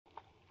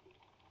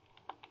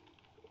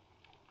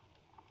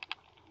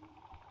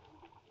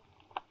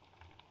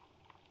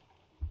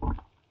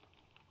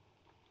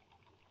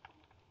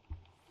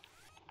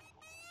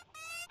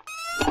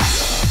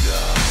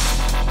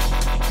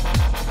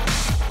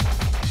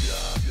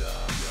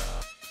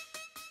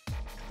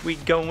We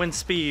going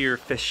spear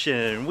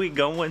fishing, we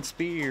going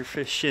spear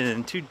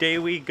fishing. Today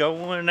we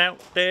going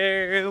out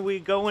there, we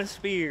going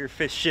spear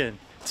fishing.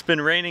 It's been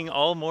raining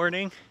all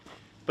morning,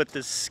 but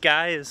the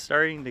sky is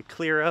starting to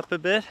clear up a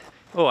bit.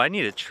 Oh, I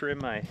need to trim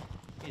my,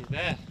 look at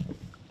that.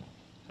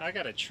 I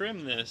gotta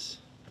trim this.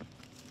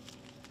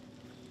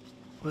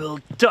 We'll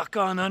duck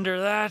on under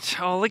that.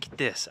 Oh, look at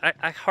this.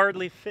 I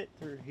hardly fit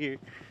through here.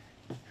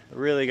 I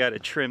really gotta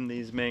trim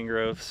these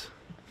mangroves.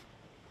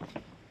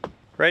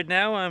 Right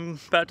now, I'm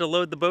about to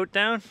load the boat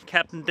down.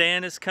 Captain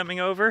Dan is coming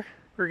over.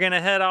 We're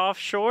gonna head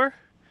offshore,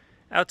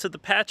 out to the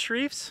patch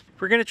reefs.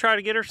 We're gonna try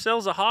to get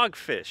ourselves a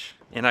hogfish.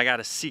 And I got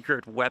a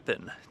secret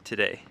weapon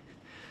today.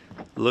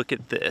 Look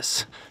at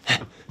this.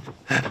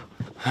 I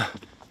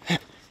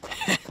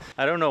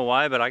don't know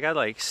why, but I got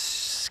like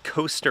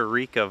Costa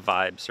Rica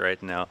vibes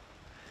right now.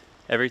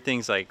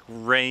 Everything's like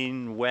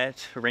rain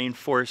wet,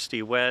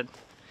 rainforesty wet.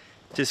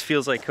 Just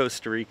feels like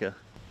Costa Rica.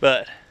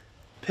 But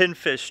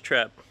pinfish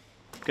trap.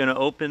 Gonna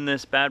open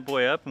this bad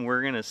boy up and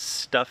we're gonna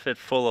stuff it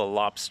full of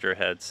lobster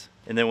heads.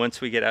 And then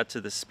once we get out to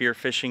the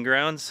spearfishing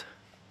grounds,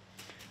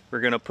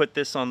 we're gonna put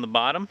this on the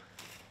bottom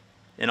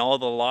and all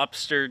the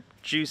lobster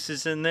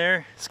juices in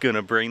there, it's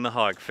gonna bring the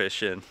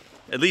hogfish in.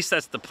 At least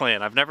that's the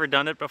plan. I've never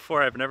done it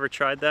before, I've never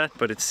tried that,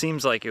 but it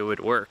seems like it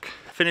would work.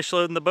 Finish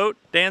loading the boat,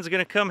 Dan's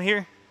gonna come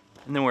here,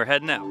 and then we're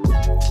heading out.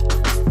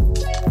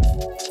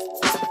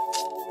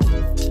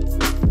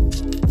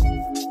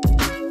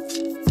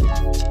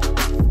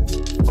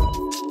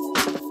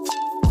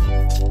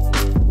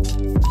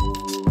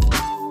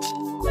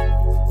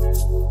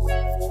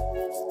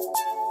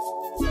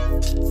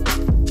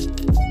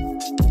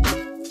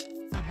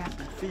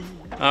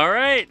 All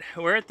right,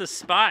 we're at the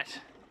spot.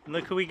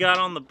 Look who we got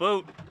on the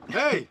boat.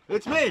 Hey,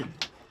 it's me.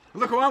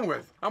 Look who I'm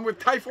with. I'm with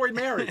Typhoid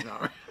Mary.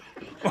 No.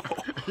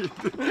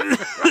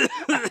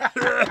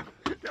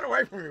 Get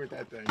away from me with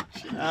that thing.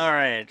 Jeez. All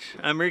right,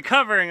 I'm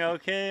recovering,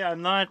 okay?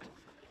 I'm not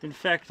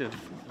infected.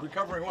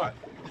 Recovering what?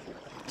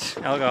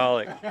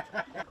 Alcoholic.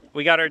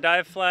 We got our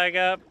dive flag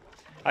up.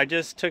 I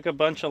just took a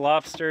bunch of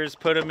lobsters,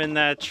 put them in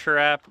that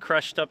trap,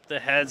 crushed up the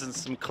heads and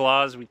some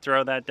claws. We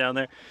throw that down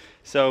there.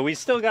 So we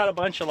still got a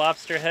bunch of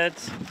lobster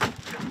heads,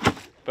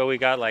 but we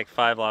got like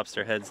 5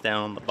 lobster heads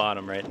down on the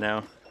bottom right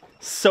now.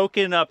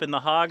 Soaking up, and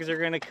the hogs are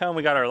gonna come.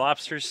 We got our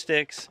lobster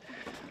sticks,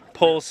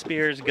 pole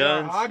spears,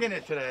 guns. We're hogging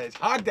it today. It's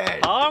hog day.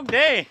 Hog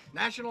day.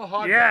 National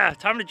Hog Day. Yeah,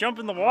 time to jump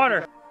in the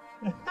water.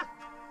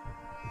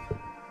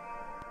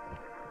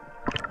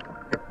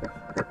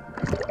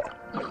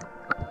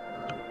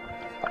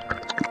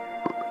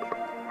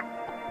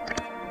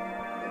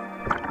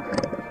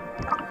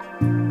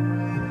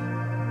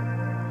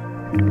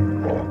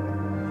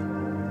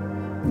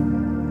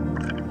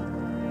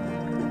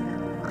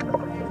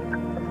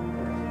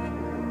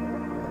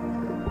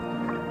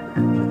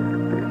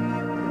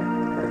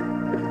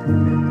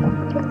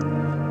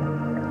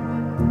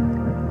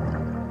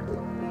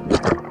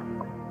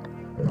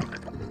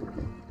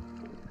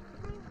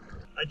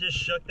 I just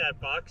shook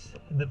that box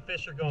and the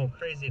fish are going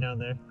crazy down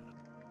there.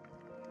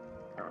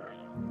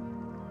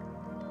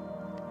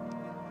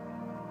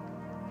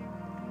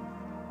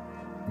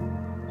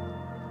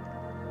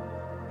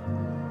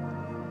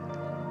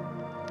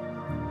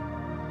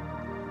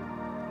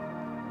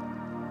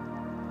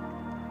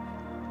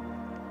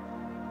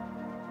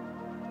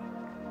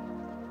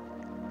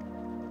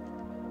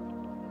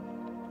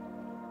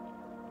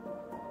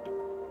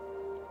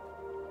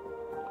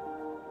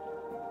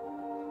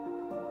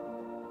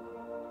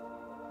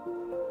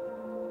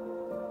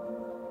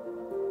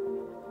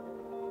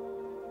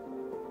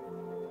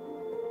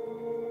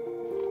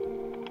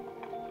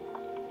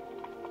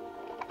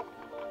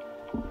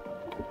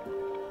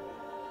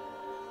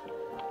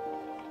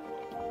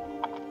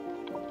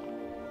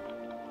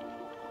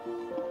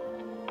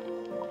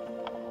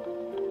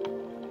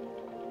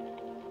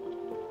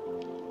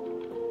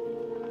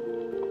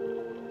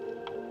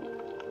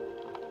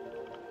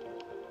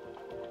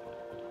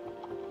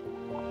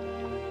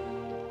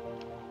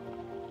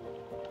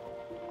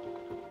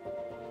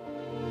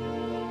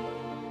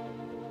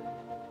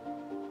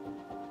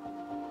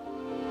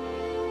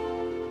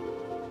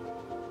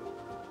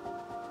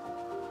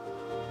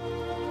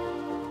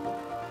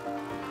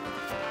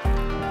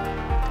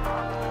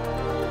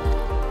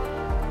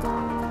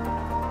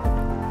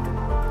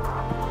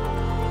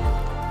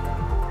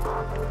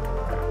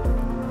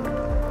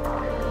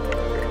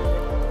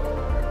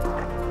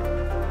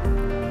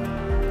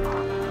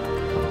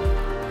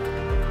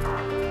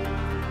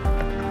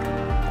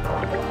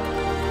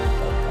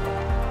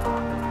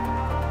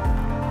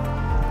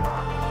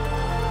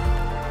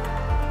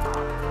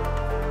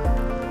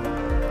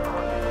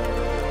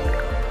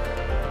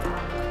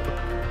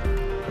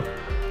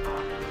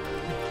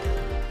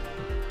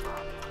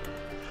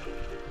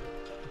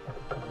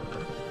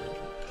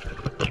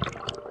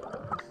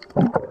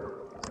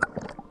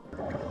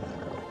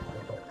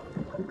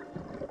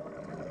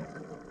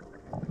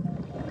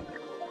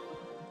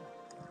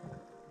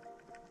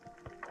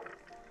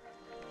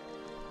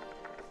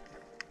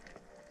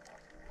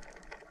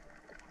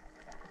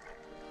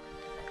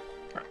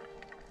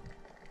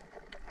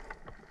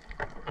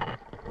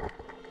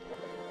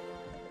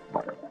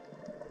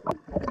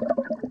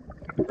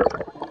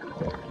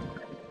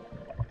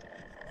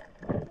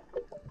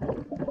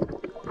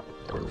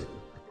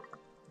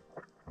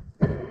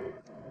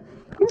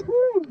 Okay,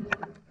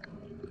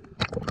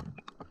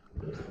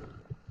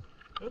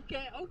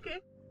 okay.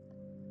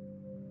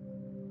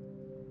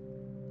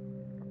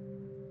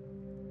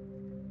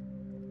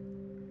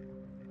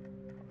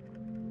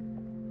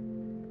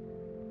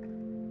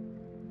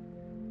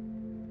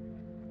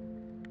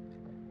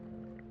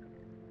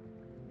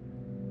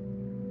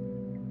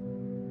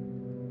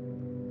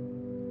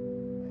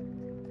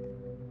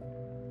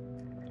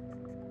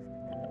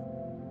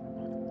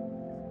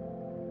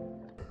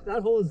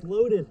 That hole is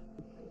loaded.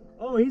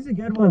 Oh, he's a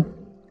good one.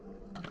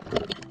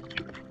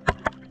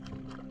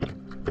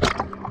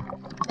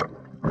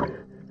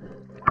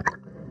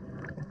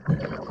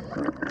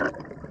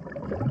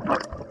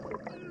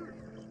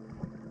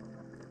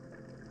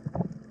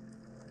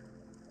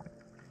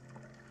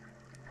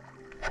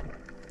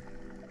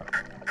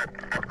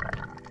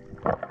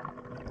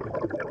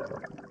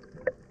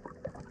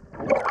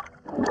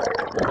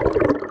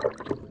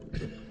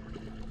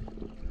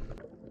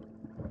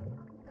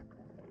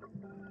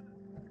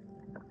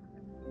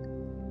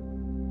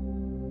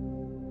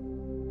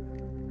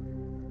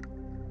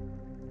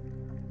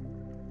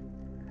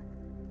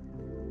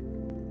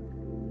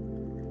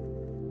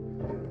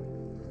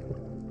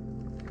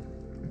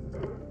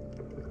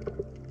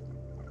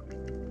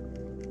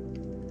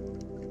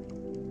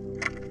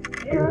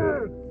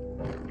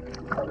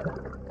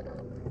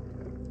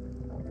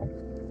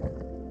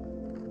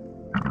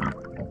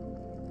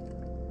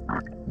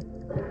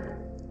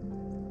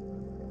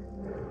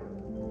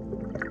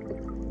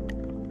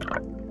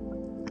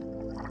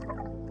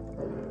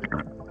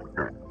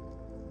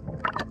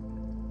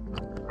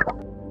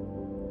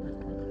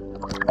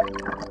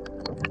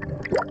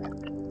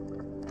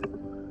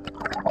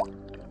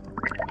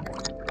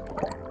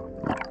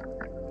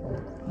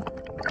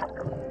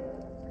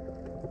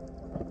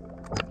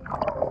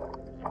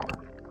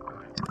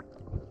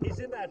 He's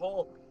in that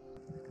hole.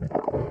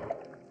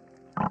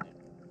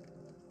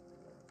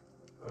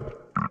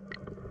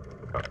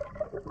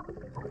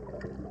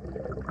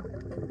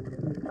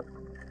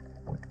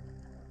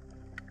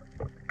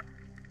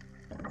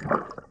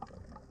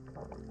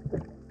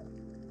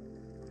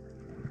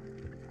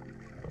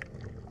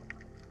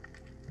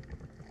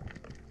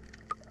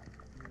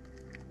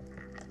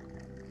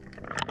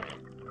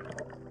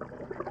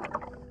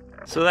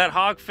 So that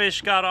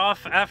hogfish got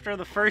off after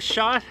the first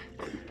shot,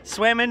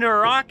 swam into a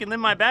rock, and then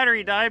my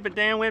battery died, but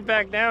Dan went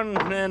back down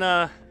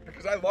and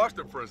Because I lost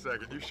him for a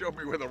second. You showed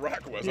me where the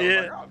rock was.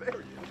 Yeah. I was like,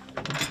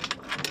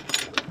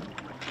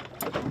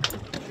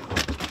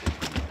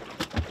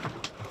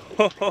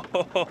 oh,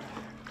 oh,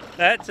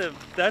 there he is.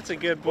 that's a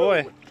good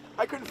boy.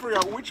 I couldn't figure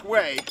out which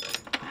way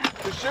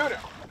to shoot him.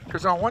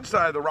 Because on one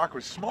side the rock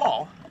was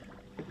small,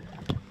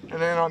 and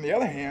then on the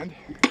other hand,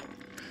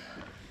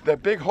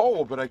 that big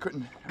hole, but I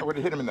would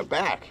have hit him in the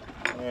back.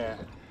 Yeah.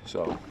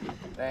 So.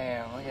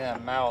 Damn, look at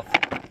that mouth.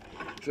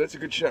 So that's a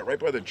good shot, right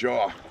by the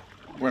jaw.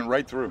 Went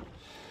right through.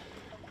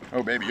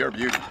 Oh baby, you're a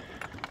beauty.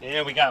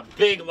 Yeah, we got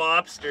big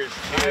lobsters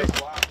too.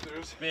 Nice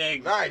lobsters.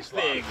 Big, Nice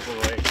big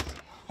lobsters.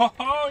 boys.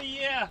 Oh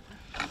yeah.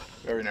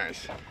 Very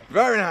nice.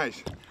 Very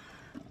nice.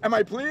 Am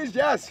I pleased?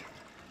 Yes.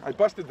 I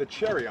busted the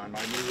cherry on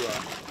my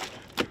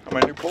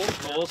new pole.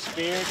 Full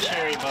spear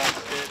cherry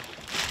busted.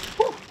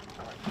 Whew.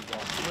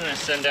 I'm gonna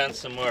send down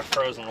some more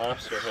frozen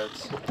lobster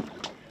hooks.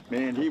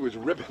 Man, he was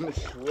ripping the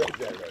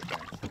shreds out of that thing.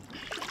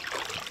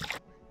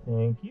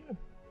 Thank you.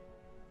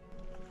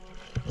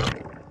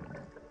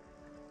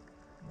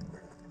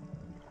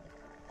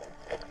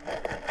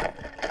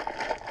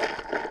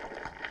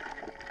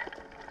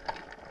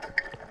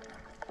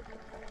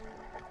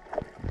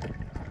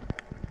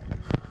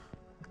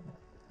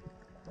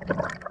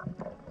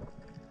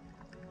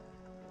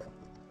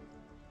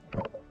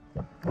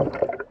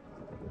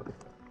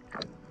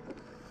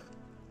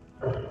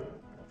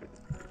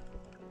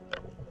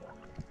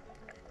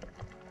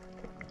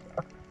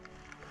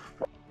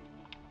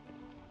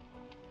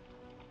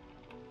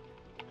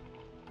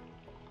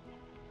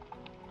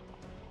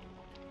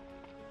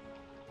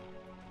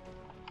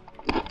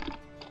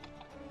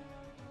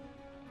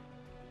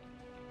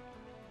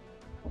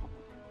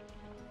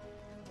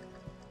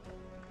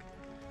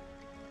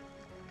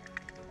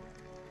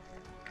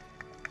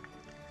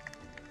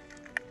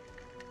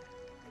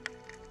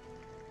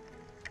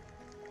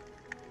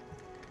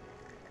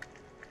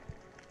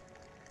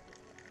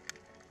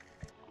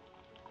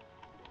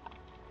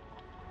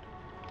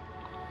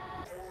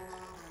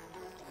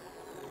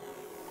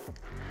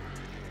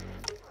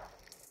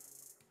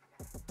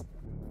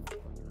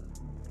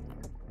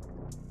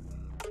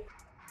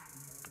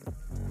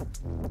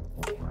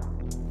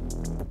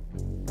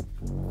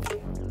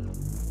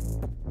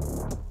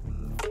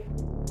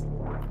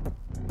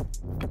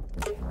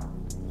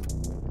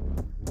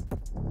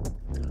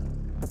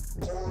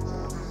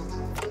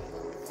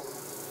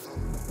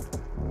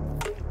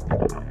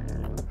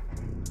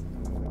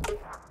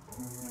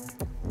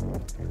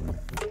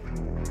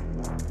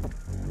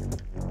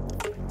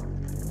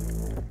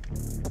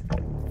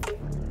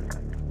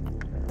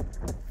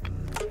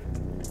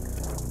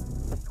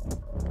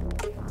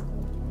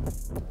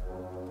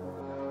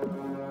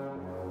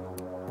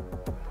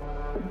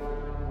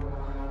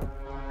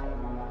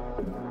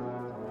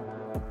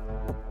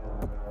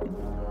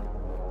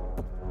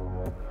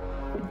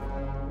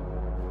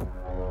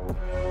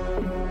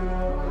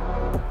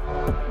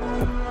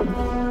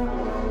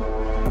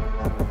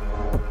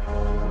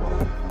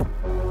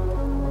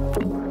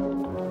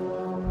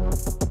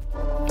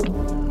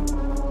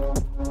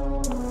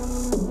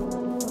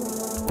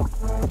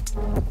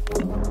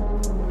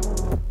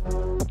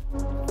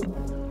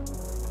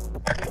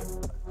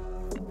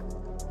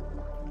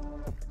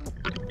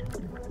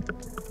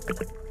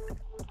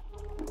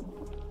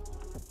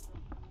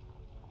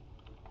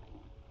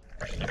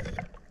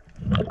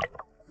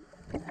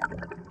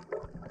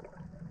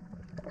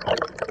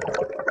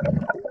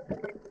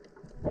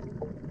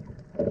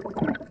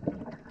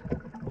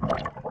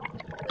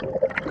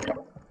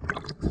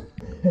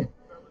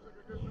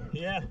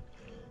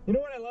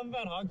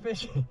 about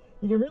hogfish,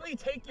 you can really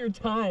take your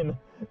time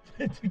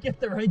to get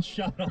the right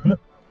shot on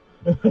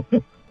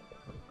them.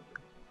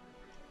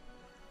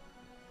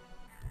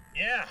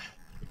 Yeah.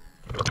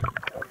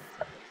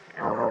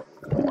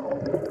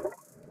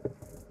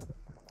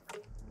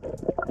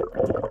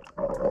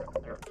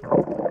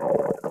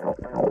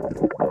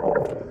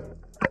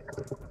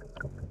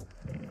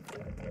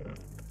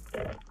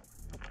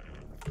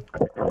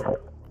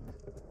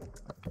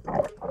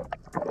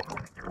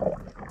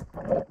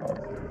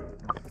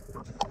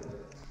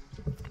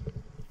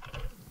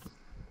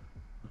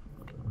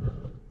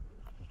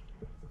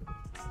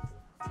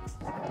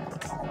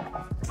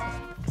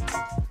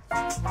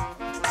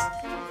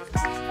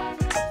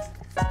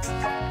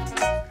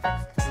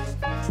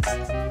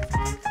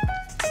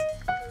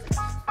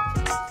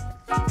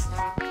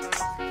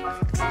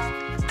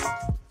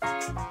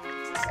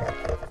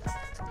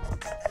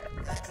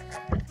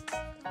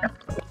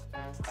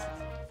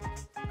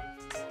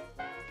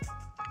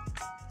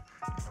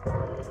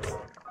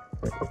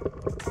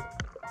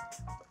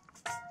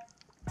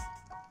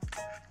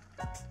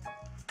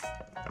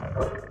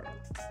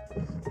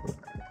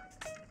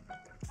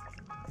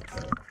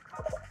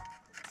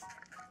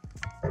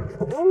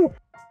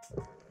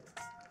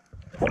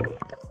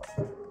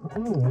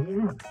 Oh,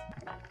 yeah.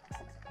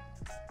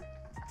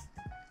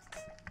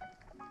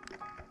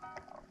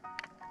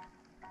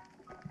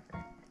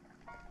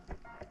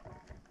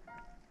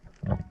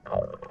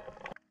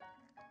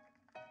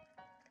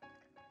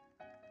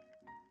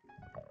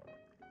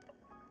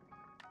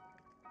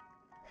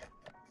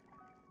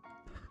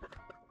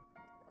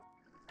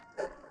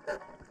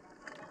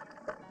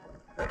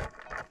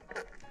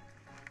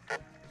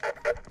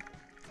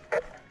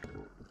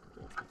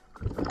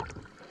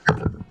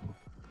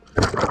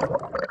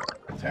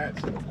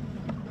 Tense.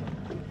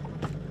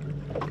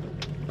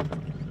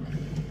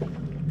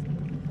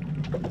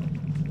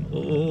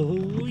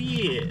 Oh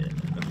yeah.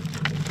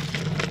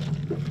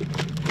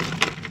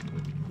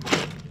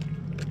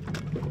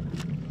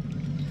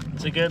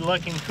 It's a good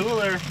looking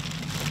cooler.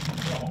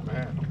 Oh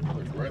man,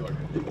 looks great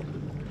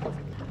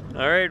looking.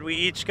 All right, we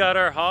each got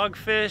our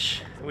hogfish.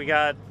 We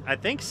got, I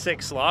think,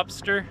 6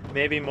 lobster,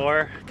 maybe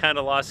more, kind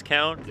of lost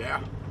count.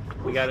 Yeah.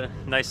 We got a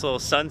nice little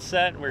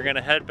sunset. We're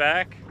gonna head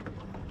back,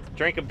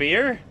 drink a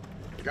beer.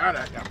 Got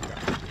it. Yeah, got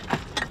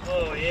it.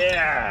 Oh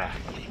yeah.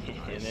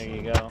 Nice. And there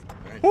you go.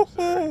 Thank you,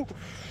 sir.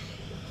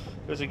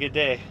 It was a good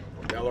day.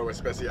 Modelo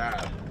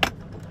Especial.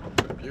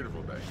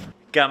 Beautiful day.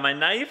 Got my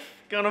knife,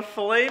 gonna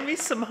fillet me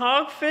some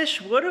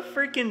hogfish. What a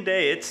freaking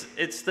day.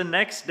 It's the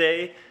next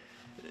day.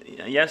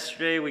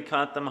 Yesterday we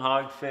caught them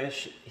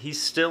hogfish.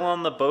 He's still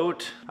on the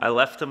boat. I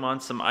left him on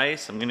some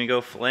ice. I'm gonna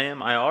go fillet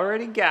him. I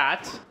already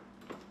got,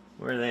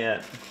 where are they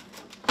at?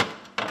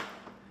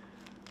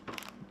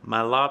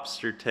 My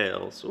lobster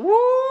tails.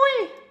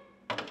 Woo-wee!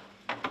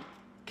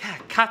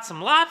 God, caught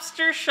some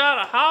lobster,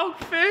 shot a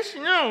hogfish.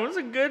 You know, it was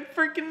a good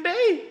freaking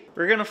day.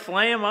 We're gonna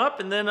fillet him up,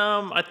 and then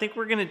I think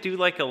we're gonna do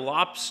like a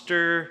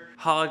lobster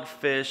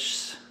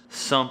hogfish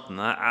something.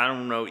 I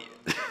don't know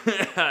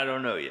yet. I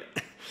don't know yet.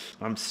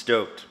 I'm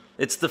stoked.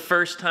 It's the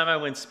first time I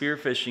went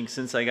spearfishing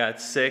since I got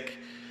sick.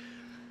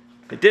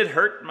 It did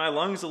hurt my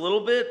lungs a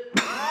little bit.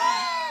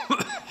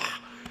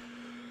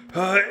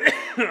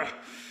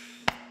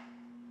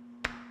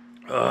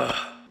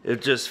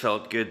 It just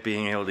felt good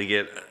being able to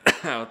get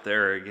out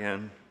there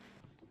again.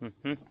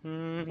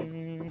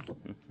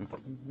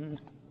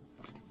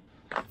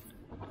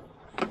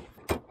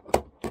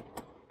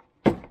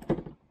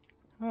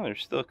 Oh,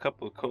 there's still a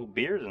couple of cold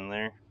beers in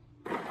there.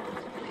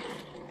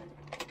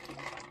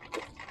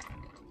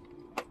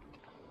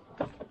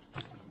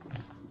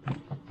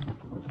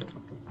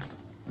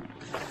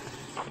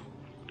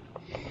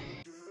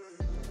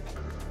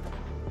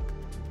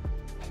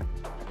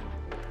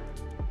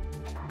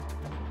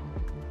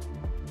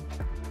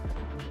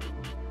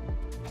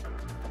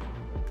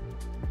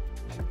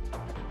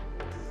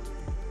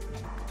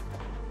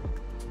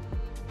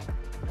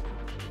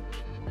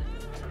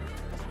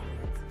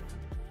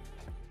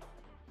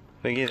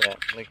 Look at that,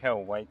 look how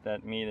white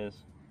that meat is.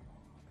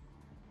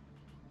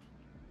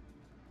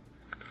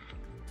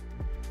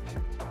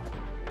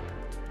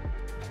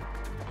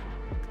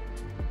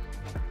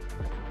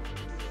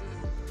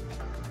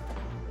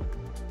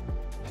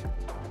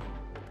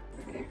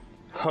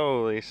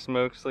 Holy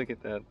smokes, look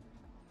at that.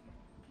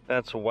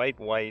 That's white.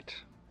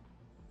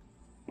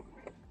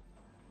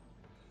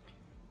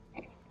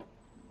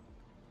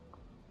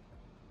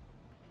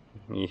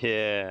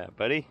 Yeah,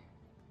 buddy.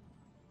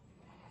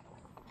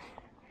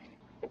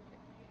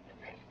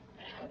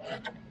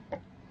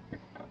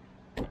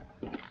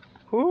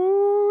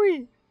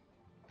 Whoo-wee.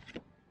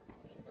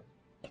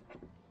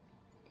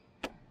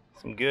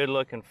 Some good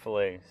looking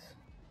fillets.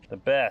 The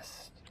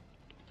best.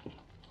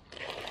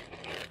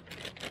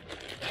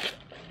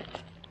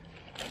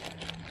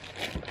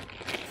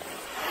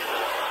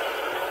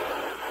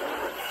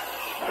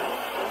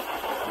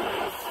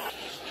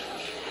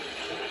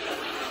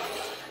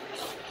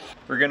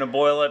 We're gonna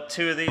boil up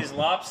 2 of these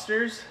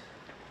lobsters.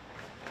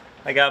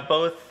 I got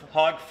both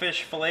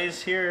hogfish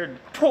fillets here.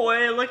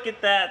 Boy, look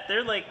at that.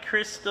 They're like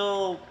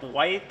crystal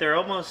white. They're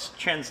almost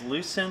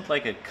translucent,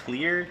 like a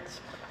clear. It's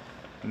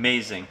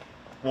amazing.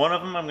 One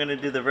of them, I'm gonna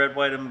do the red,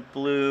 white, and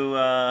blue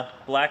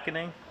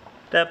blackening.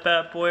 That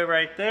bad boy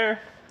right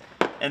there.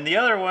 And the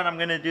other one, I'm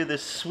gonna do the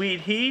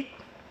sweet heat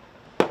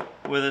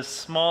with a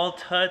small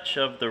touch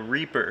of the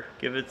Reaper.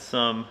 Give it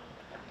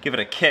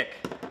a kick.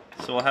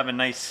 So we'll have a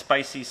nice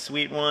spicy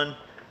sweet one,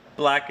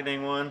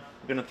 blackening one.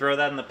 I'm gonna throw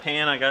that in the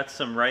pan. I got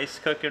some rice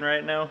cooking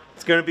right now.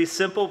 It's gonna be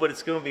simple, but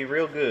it's gonna be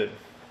real good.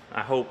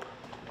 I hope.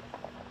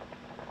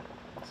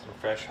 Some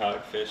fresh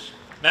hogfish.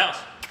 Mouse,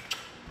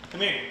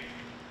 come here.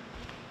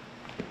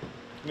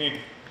 Come here.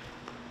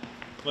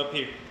 Come up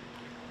here.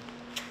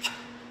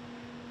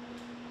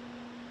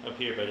 Up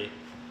here, buddy.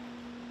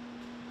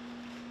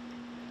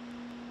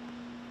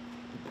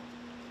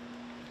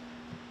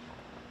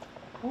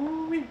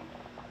 Ooh-wee.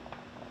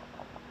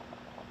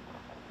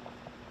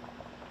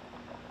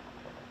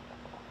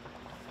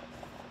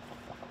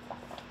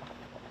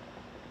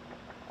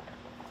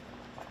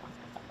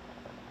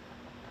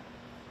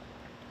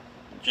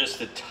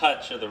 Just a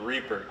touch of the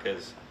Reaper,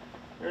 because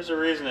there's a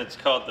reason it's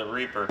called the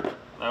Reaper.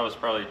 That was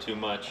probably too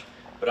much,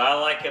 but I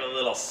like it a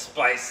little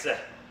spicy.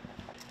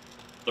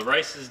 The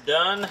rice is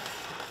done.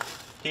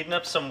 Heating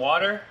up some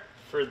water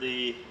for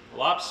the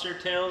lobster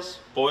tails.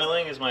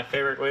 Boiling is my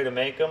favorite way to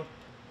make them.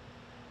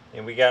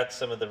 And we got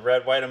some of the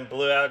red, white, and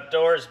blue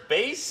outdoors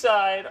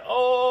Bayside.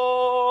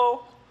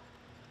 Oh,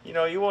 you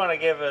know, you want to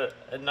give it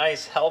a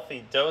nice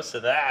healthy dose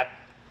of that.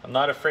 I'm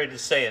not afraid to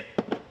say it.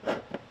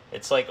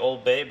 It's like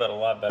Old Bay, but a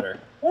lot better.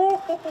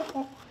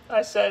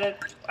 I said it.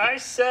 I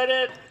said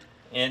it.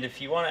 And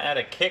if you want to add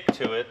a kick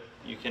to it,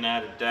 you can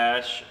add a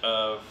dash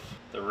of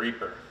the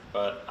Reaper.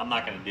 But I'm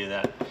not going to do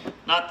that.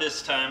 Not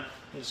this time.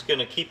 I'm just going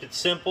to keep it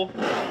simple.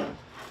 And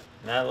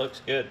that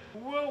looks good.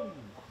 Whoa.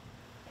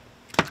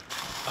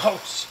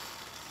 Ouch.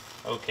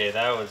 Okay,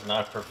 that was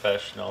not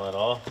professional at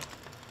all.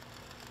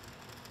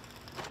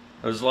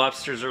 Those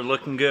lobsters are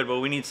looking good, but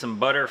we need some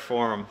butter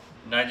for them.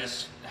 And I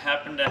just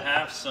happen to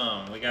have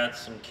some. We got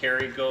some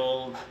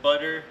Kerrygold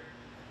butter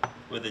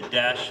with a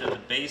dash of the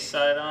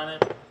Bayside on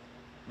it. And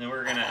then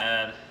we're gonna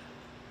add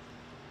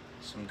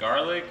some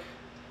garlic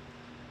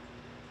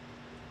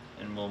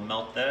and we'll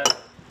melt that.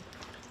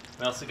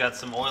 We also got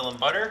some oil and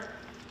butter.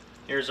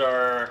 Here's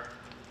our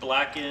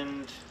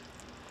blackened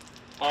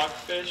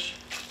hogfish.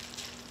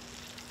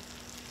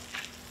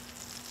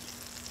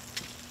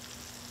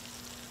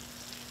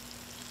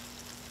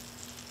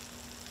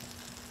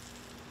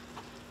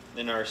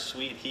 Then our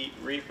sweet heat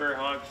Reaper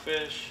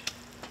hogfish.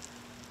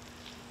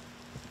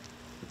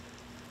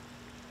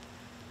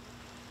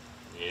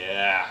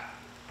 Yeah.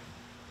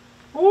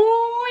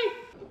 Woo-wee.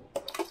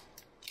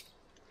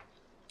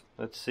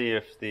 Let's see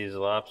if these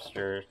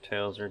lobster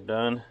tails are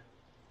done.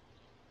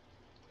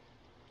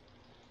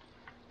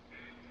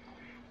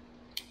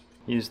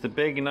 Use the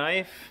big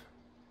knife,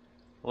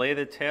 lay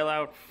the tail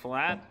out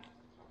flat,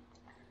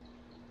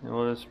 and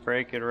we'll just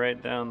break it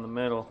right down the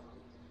middle.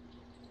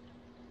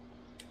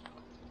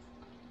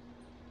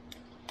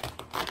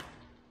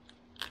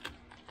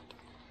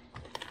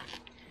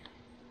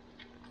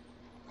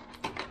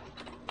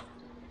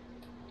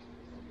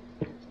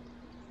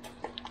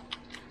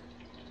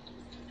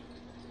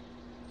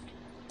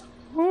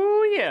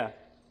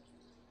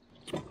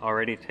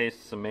 Already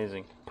tastes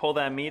amazing. Pull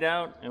that meat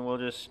out and we'll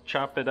just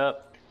chop it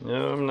up.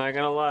 No, I'm not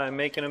gonna lie, I'm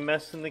making a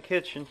mess in the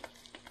kitchen.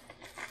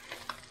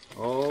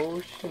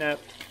 Oh snap.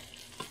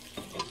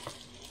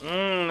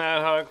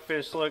 That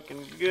hogfish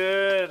looking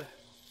good.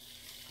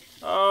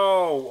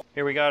 Oh,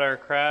 here we got our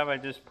crab. I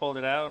just pulled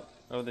it out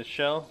of the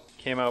shell.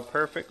 Came out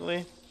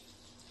perfectly.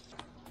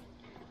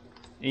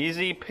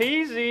 Easy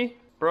peasy.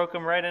 Broke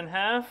them right in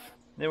half.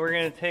 Then we're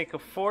gonna take a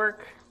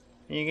fork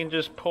and you can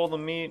just pull the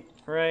meat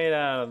right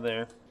out of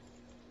there.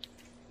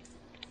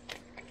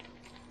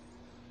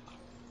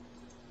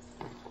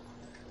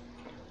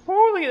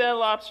 Oh, look at that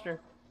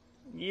lobster.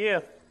 Yeah.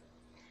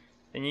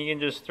 And you can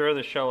just throw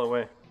the shell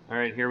away. All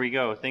right, here we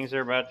go. Things are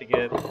about to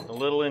get a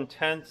little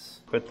intense.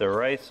 Put the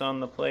rice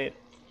on the plate.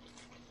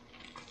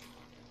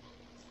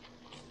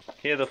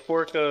 Okay, the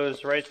fork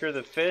goes right through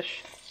the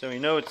fish, so we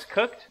know it's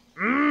cooked.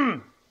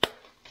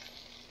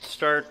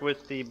 Start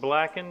with the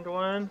blackened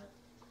one.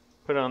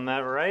 Put on that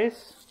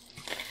rice.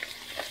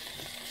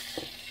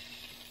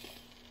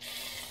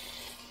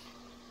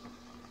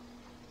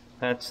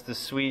 That's the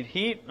sweet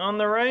heat on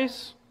the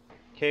rice.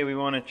 Okay, we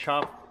want to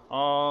chop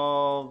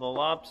all the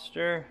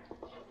lobster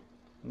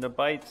into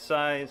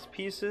bite-sized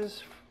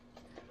pieces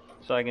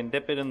so I can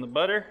dip it in the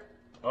butter.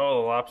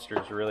 Oh, the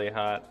lobster's really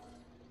hot.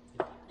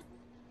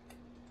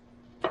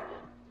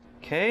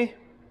 Okay.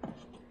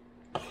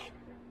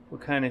 We'll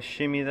kind of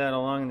shimmy that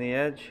along the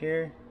edge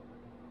here.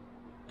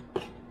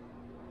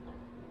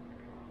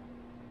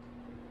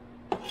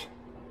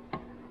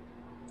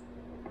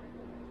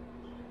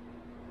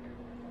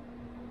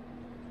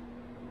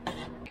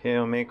 Okay,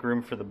 I'll make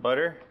room for the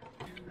butter.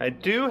 I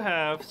do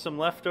have some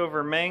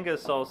leftover mango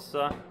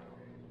salsa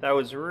that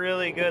was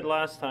really good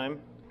last time.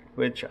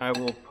 which I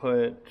will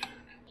put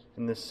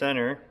in the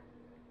center.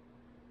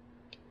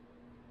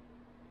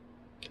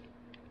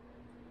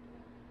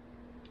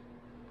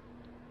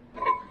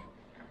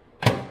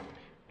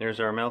 There's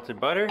our melted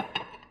butter.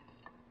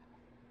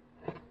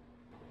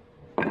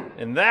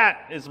 And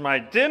that is my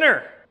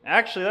dinner.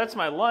 Actually, that's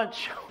my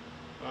lunch.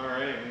 All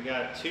right, we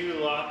got 2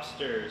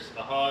 lobsters,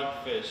 a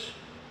hogfish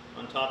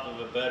on top of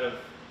a bed of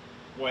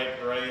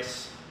white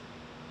rice,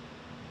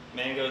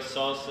 mango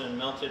salsa, and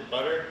melted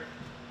butter.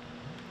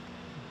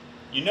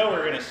 You know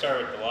we're gonna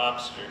start with the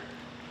lobster.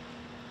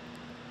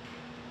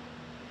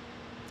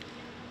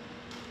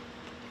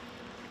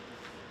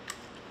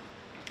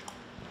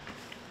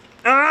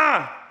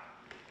 Ah!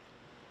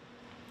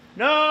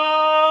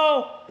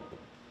 No!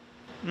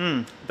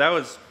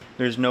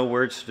 There's no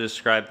words to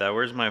describe that.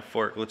 Where's my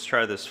fork? Let's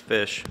try this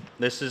fish.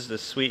 This is the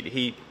sweet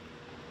heat.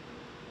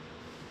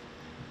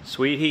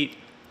 Sweet heat.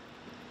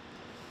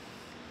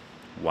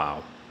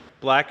 Wow.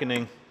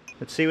 Blackening.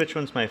 Let's see which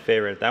one's my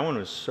favorite. That one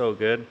was so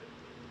good.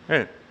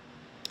 Hey,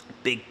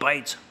 big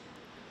bites.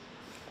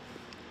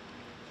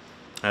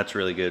 That's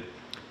really good.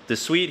 The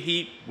sweet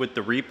heat with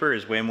the Reaper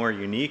is way more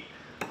unique,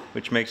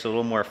 which makes it a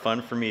little more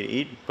fun for me to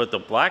eat. But the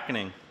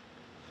blackening,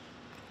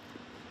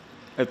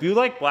 if you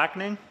like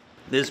blackening,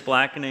 this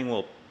blackening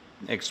will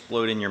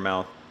explode in your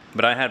mouth.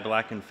 But I had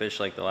blackened fish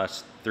like the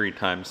last 3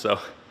 times, so.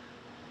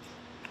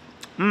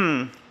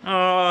 Some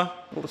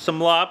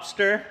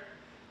lobster.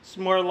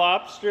 Some more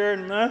lobster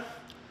and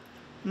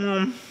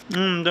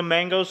the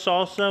mango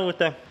salsa with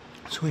the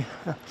sweet.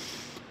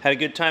 Had a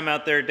good time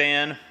out there,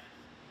 Dan.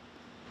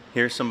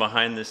 Here's some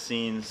behind the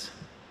scenes.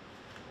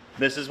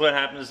 This is what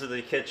happens to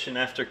the kitchen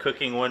after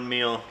cooking 1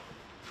 meal.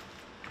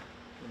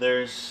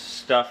 There's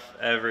stuff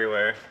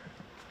everywhere.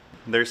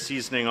 There's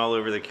seasoning all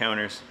over the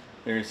counters.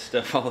 There's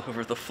stuff all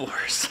over the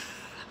floors.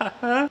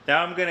 Now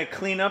I'm gonna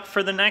clean up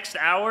for the next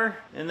hour,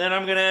 and then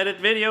I'm gonna edit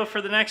video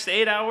for the next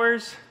 8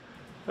 hours.